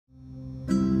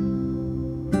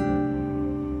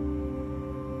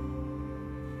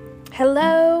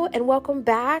Hello and welcome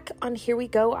back on Here We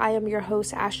Go. I am your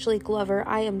host, Ashley Glover.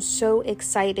 I am so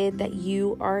excited that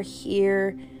you are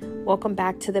here. Welcome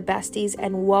back to the Besties,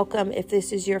 and welcome if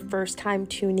this is your first time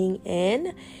tuning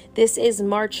in. This is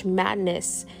March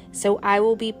Madness. So I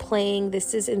will be playing,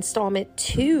 this is installment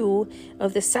 2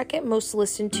 of the second most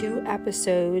listened to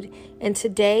episode. And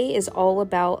today is all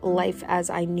about life as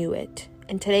I knew it.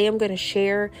 And today I'm going to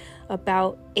share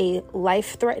about a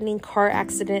life-threatening car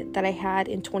accident that I had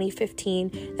in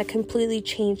 2015 that completely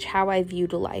changed how I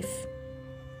viewed life.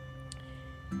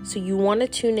 So you want to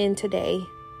tune in today,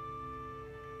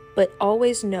 but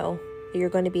always know that you're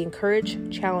going to be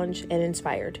encouraged, challenged, and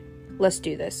inspired. Let's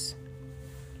do this.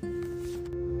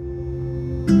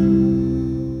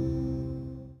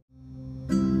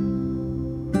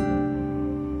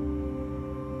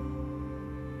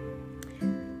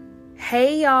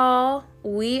 Hey y'all,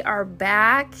 we are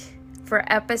back for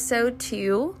episode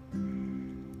 2.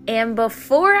 And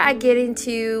before I get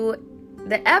into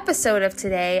the episode of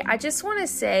today, I just want to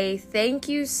say thank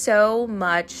you so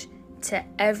much to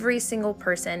every single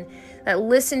person that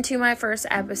listened to my first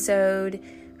episode,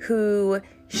 who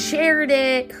shared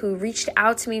it, who reached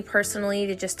out to me personally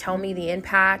to just tell me the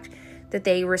impact that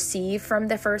they received from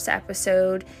the first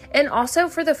episode, and also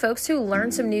for the folks who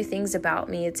learned some new things about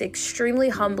me. It's extremely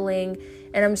humbling,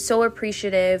 and I'm so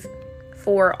appreciative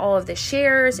for all of the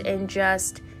shares and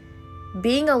just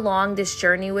being along this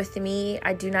journey with me.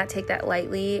 I do not take that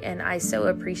lightly, and I so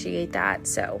appreciate that.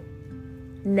 So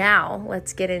now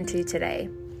let's get into today.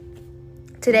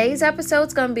 Today's episode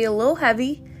is going to be a little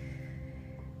heavy,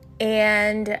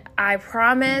 and I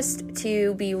promised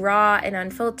to be raw and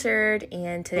unfiltered,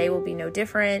 and today will be no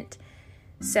different.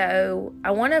 So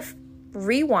I want to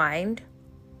rewind,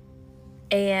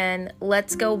 and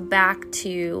let's go back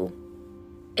to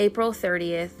April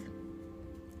 30th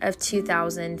of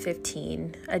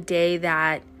 2015, a day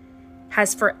that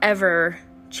has forever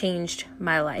changed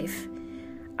my life.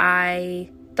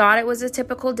 I thought it was a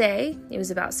typical day. It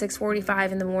was about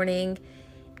 6:45 in the morning,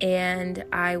 and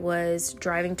I was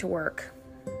driving to work.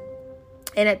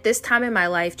 And at this time in my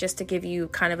life, just to give you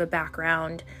kind of a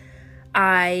background,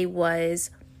 I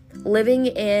was living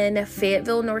in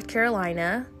Fayetteville, North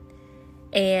Carolina,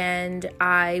 and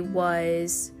I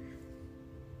was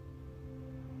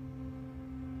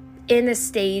in a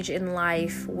stage in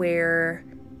life where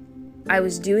I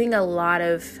was doing a lot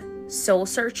of soul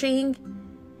searching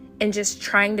and just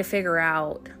trying to figure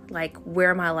out like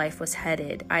where my life was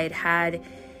headed. I had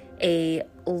a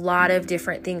lot of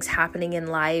different things happening in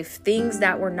life, things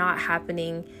that were not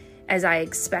happening as I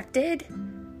expected,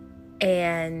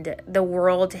 and the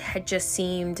world had just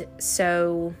seemed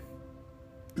so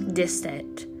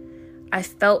distant. I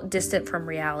felt distant from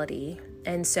reality,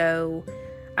 and so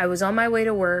I was on my way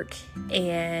to work,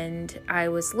 and I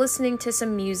was listening to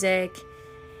some music,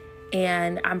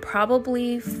 and I'm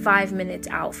probably 5 minutes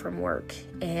out from work,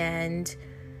 and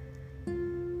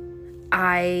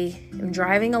I am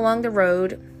driving along the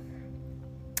road,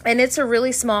 and it's a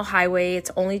really small highway.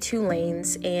 It's only 2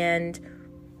 lanes, and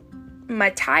my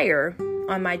tire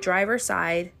on my driver's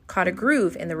side caught a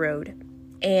groove in the road,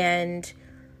 and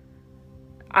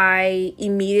I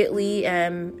immediately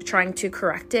am trying to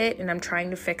correct it, and I'm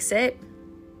trying to fix it,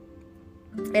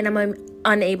 and I'm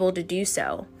unable to do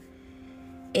so.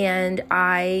 And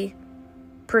I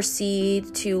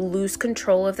proceed to lose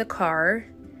control of the car,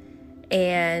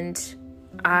 and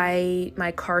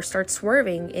my car starts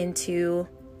swerving into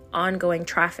ongoing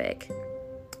traffic.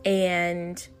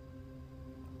 And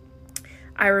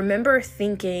I remember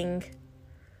thinking,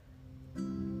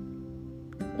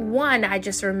 I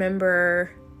just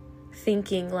remember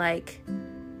thinking like,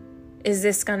 is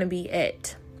this gonna be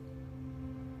it?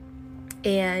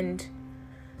 And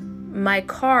my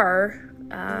car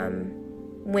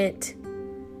went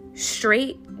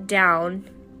straight down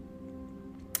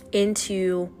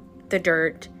into the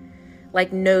dirt,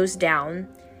 like nose down,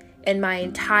 and my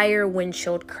entire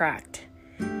windshield cracked.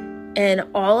 And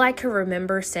all I could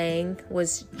remember saying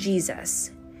was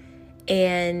Jesus.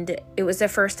 And it was the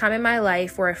first time in my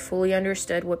life where I fully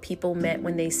understood what people meant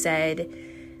when they said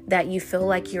that you feel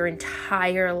like your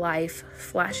entire life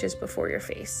flashes before your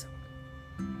face.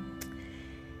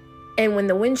 And when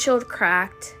the windshield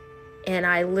cracked, and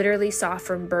I literally saw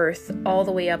from birth all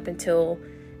the way up until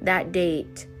that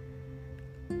date,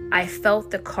 I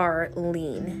felt the car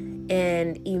lean,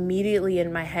 and immediately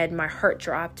in my head, my heart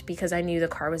dropped because I knew the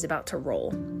car was about to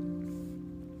roll.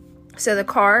 So the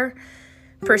car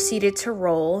proceeded to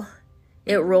roll.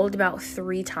 It rolled about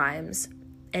 3 times,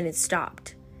 and it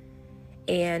stopped.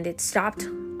 And it stopped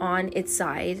on its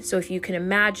side. So if you can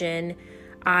imagine,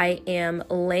 I am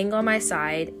laying on my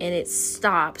side and it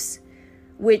stops,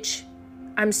 which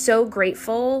I'm so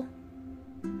grateful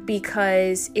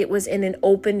because it was in an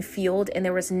open field and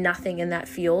there was nothing in that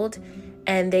field.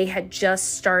 And they had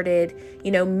just started,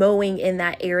 mowing in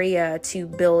that area to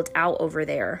build out over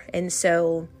there. And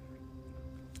so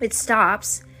it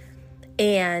stops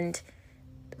and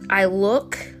I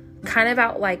look kind of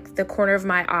out like the corner of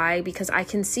my eye because I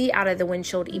can see out of the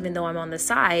windshield even though I'm on the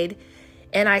side.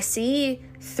 And I see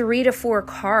 3 to 4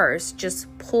 cars just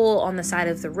pull on the side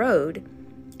of the road.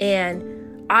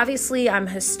 And obviously I'm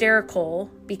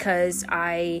hysterical because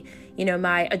my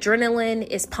adrenaline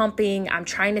is pumping. I'm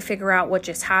trying to figure out what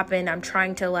just happened. I'm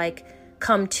trying to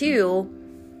come to.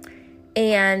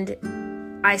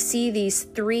 And I see these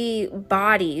 3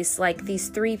 bodies, these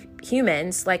 3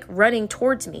 humans, running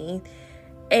towards me.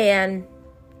 And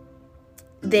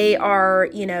they are,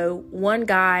 one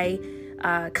guy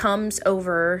comes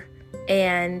over,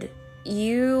 and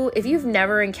if you've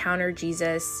never encountered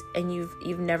Jesus and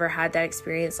you've never had that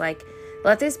experience,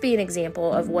 let this be an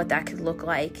example of what that could look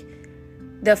like.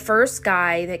 The first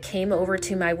guy that came over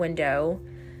to my window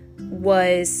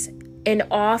was an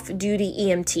off-duty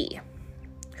EMT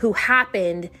who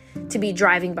happened to be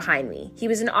driving behind me. He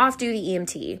was an off-duty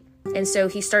EMT. And so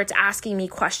he starts asking me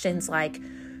questions like,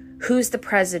 who's the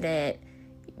president?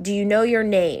 Do you know your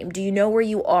name? Do you know where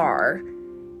you are?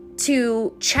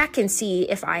 To check and see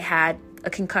if I had a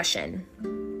concussion.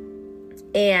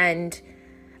 And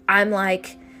I'm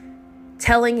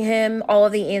telling him all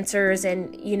of the answers,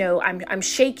 and I'm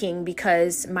shaking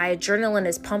because my adrenaline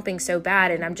is pumping so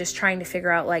bad, and I'm just trying to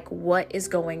figure out what is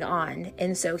going on.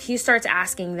 And so he starts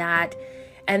asking that.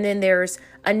 And then there's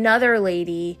another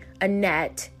lady,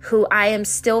 Annette, who I am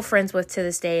still friends with to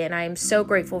this day, and I am so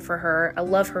grateful for her. I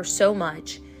love her so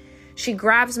much. She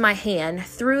grabs my hand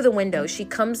through the window. She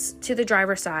comes to the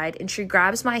driver's side and she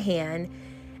grabs my hand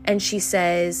and she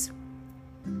says,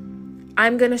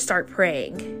 I'm going to start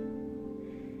praying.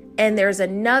 And there's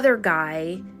another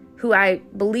guy who I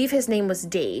believe his name was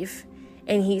Dave.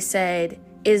 And he said,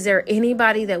 is there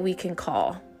anybody that we can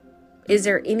call? Is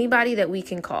there anybody that we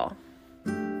can call?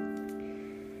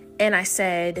 And I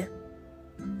said,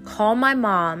 call my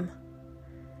mom.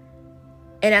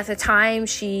 And at the time,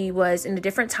 she was in a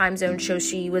different time zone, so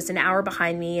she was an hour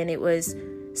behind me, and it was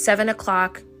 7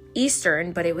 o'clock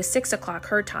Eastern, but it was 6 o'clock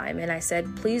her time. And I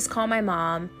said, please call my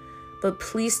mom, but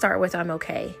please start with I'm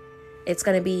okay. It's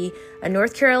going to be a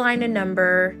North Carolina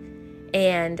number,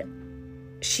 and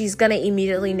she's going to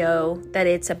immediately know that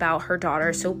it's about her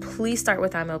daughter, so please start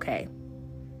with I'm okay.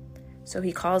 So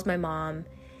he calls my mom,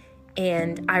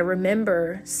 and I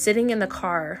remember sitting in the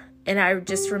car, and I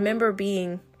just remember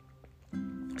being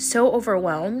so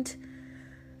overwhelmed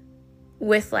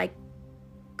with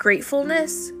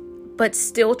gratefulness, but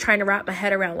still trying to wrap my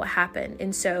head around what happened.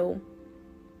 And so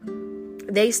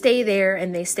they stay there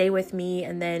and they stay with me.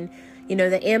 And then,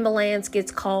 the ambulance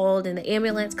gets called, and the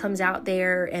ambulance comes out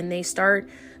there and they start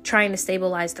trying to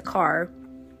stabilize the car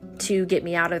to get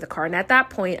me out of the car. And at that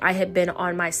point, I had been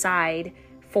on my side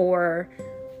for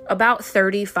about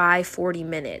 35-40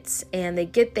 minutes, and they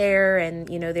get there and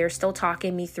they're still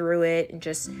talking me through it and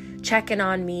just checking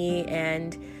on me,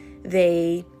 and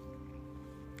they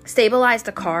stabilize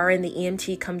the car, and the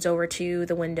EMT comes over to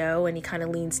the window and he kind of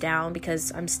leans down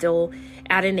because I'm still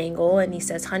at an angle, and he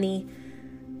says, honey,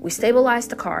 we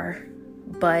stabilized the car,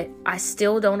 but I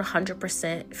still don't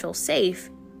 100% feel safe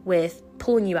with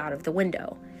pulling you out of the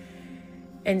window.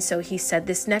 And so he said,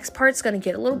 this next part's going to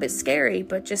get a little bit scary,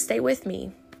 but just stay with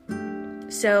me.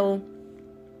 So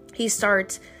he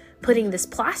starts putting this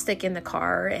plastic in the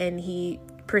car, and he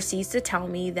proceeds to tell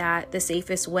me that the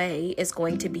safest way is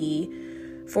going to be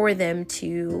for them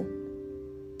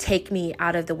to take me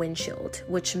out of the windshield,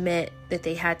 which meant that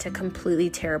they had to completely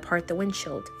tear apart the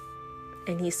windshield.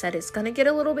 And he said, it's going to get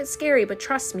a little bit scary, but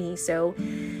trust me. So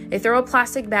they throw a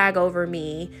plastic bag over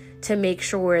me to make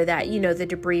sure that, the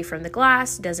debris from the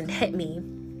glass doesn't hit me.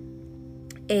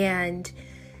 And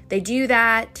they do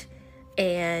that.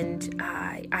 And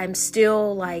I'm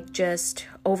still just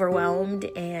overwhelmed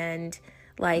and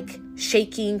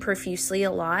shaking profusely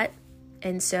a lot.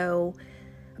 And so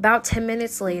about 10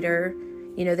 minutes later,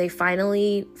 they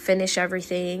finally finish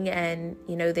everything, and,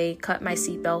 they cut my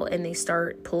seatbelt and they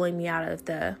start pulling me out of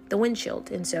the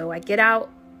windshield. And so I get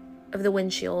out of the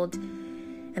windshield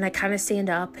and I kind of stand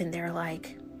up, and they're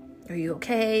like, are you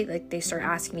okay? They start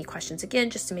asking me questions again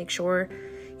just to make sure,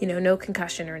 no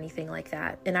concussion or anything like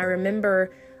that. And I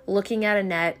remember looking at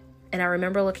Annette, and I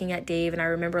remember looking at Dave, and I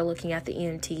remember looking at the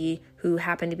EMT who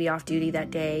happened to be off duty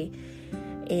that day,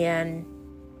 and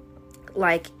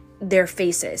their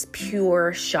faces,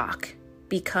 pure shock.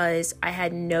 because I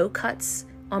had no cuts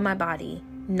on my body,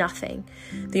 nothing.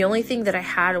 The only thing that I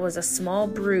had was a small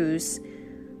bruise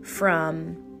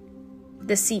from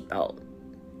the seatbelt.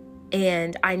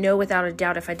 And I know without a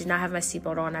doubt, if I did not have my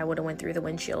seatbelt on, I would have went through the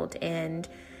windshield. And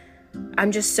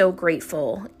I'm just so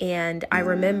grateful. And I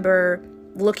remember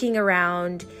looking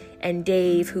around, and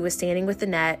Dave, who was standing with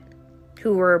Annette,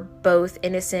 who were both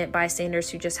innocent bystanders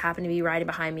who just happened to be riding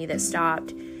behind me that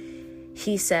stopped,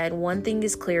 he said, "One thing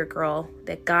is clear, girl,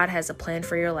 that God has a plan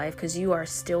for your life because you are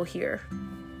still here."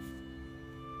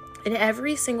 And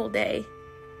every single day,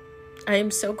 I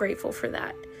am so grateful for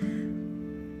that.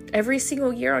 Every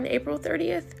single year on April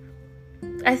 30th,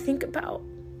 I think about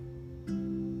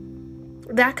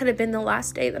that could have been the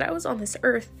last day that I was on this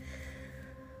earth.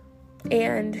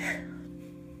 And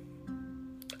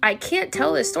I can't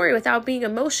tell this story without being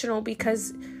emotional,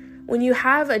 because when you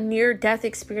have a near-death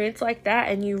experience like that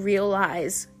and you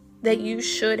realize that you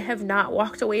should have not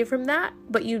walked away from that,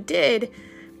 but you did,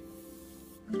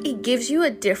 it gives you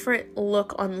a different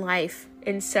look on life.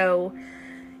 And so,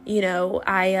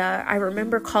 I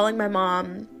remember calling my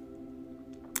mom,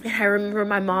 and I remember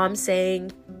my mom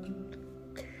saying,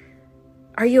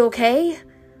 "Are you okay?"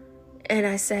 And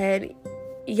I said,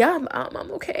 "Yeah, Mom,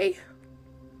 I'm okay."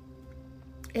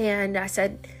 And I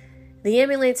said, "The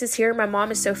ambulance is here." My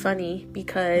mom is so funny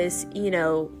because,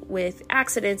 with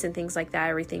accidents and things like that,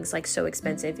 everything's like so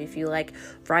expensive if you like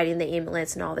riding the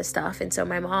ambulance and all this stuff. And so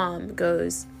my mom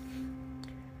goes,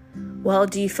 "Well,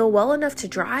 do you feel well enough to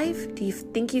drive? Do you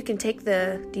think you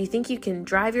can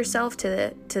drive yourself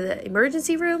to the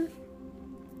emergency room?"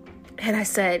 And I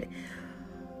said,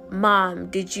 "Mom,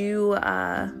 did you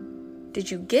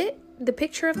get the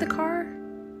picture of the car?"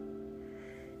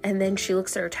 And then she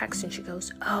looks at her text and she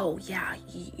goes, "Oh yeah,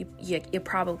 you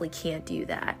probably can't do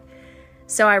that."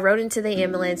 So I rode into the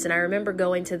ambulance, and I remember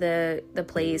going to the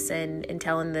place and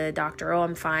telling the doctor, "Oh,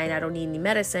 I'm fine. I don't need any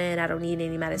medicine. I don't need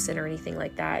any medicine or anything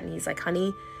like that." And he's like,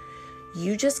 "Honey,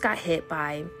 you just got hit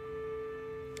by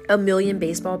 1,000,000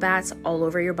 baseball bats all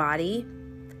over your body.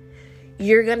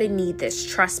 You're going to need this.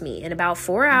 Trust me. In about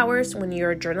 4 hours, when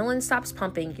your adrenaline stops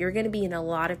pumping, you're going to be in a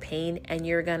lot of pain, and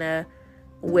you're going to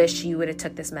wish you would have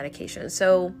took this medication."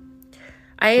 So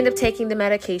I ended up taking the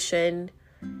medication,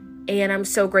 and I'm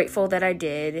so grateful that I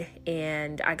did.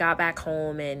 And I got back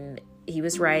home, and he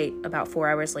was right. About 4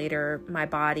 hours later, my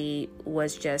body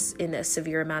was just in a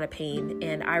severe amount of pain.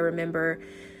 And I remember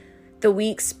the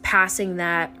weeks passing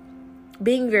that,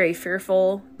 being very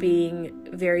fearful, being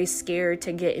very scared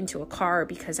to get into a car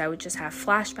because I would just have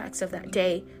flashbacks of that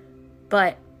day.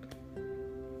 But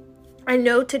I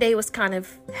know today was kind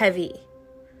of heavy.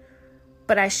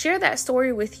 But I share that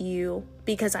story with you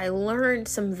because I learned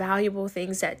some valuable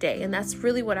things that day. And that's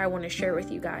really what I want to share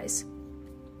with you guys.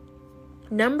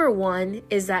 Number one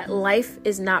is that life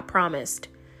is not promised.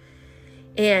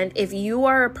 And if you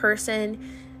are a person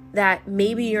that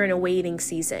maybe you're in a waiting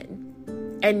season,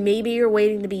 and maybe you're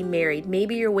waiting to be married,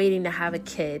 maybe you're waiting to have a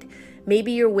kid,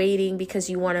 maybe you're waiting because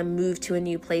you want to move to a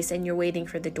new place and you're waiting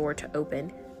for the door to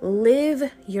open,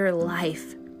 live your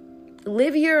life.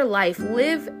 Live your life.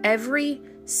 Live every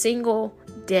single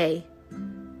day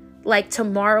like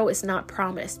tomorrow is not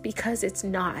promised, because it's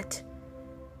not.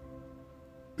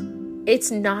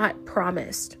 It's not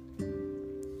promised.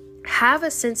 Have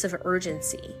a sense of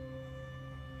urgency.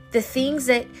 The things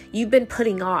that you've been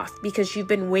putting off because you've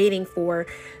been waiting for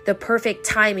the perfect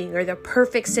timing or the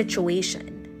perfect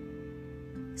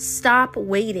situation. Stop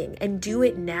waiting and do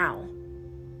it now,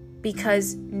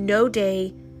 because no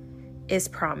day is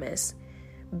promised.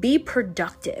 Be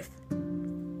productive.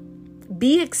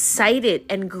 Be excited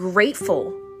and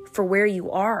grateful for where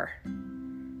you are.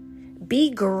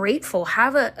 Be grateful.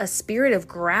 Have a spirit of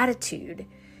gratitude,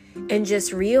 and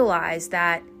just realize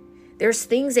that there's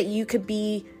things that you could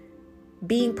be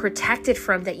being protected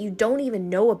from that you don't even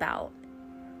know about.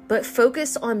 But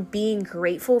focus on being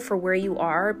grateful for where you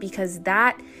are, because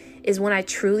that is when I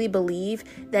truly believe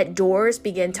that doors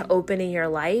begin to open in your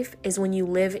life, is when you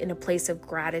live in a place of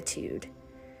gratitude.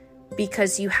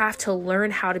 Because you have to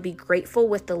learn how to be grateful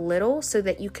with the little so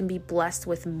that you can be blessed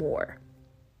with more.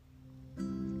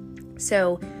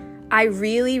 So I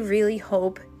really, really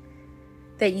hope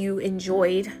that you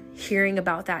enjoyed hearing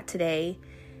about that today.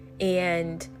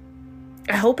 And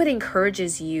I hope it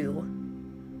encourages you.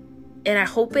 And I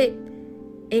hope it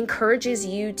encourages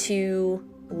you to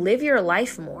live your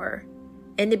life more,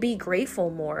 and to be grateful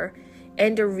more,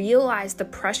 and to realize the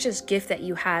precious gift that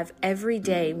you have every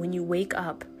day when you wake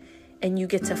up and you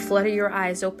get to flutter your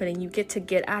eyes open and you get to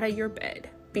get out of your bed,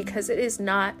 because it is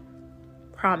not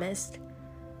promised.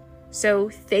 So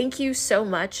thank you so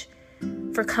much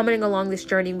for coming along this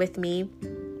journey with me.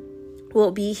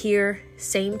 We'll be here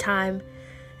same time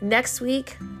next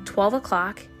week, 12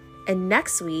 o'clock. And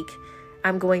next week,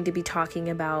 I'm going to be talking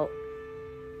about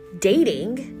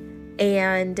dating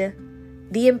and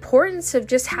the importance of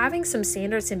just having some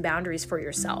standards and boundaries for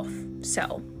yourself.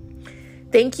 So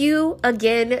thank you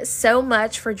again so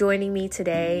much for joining me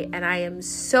today. And I am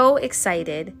so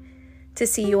excited to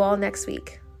see you all next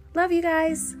week. Love you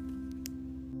guys.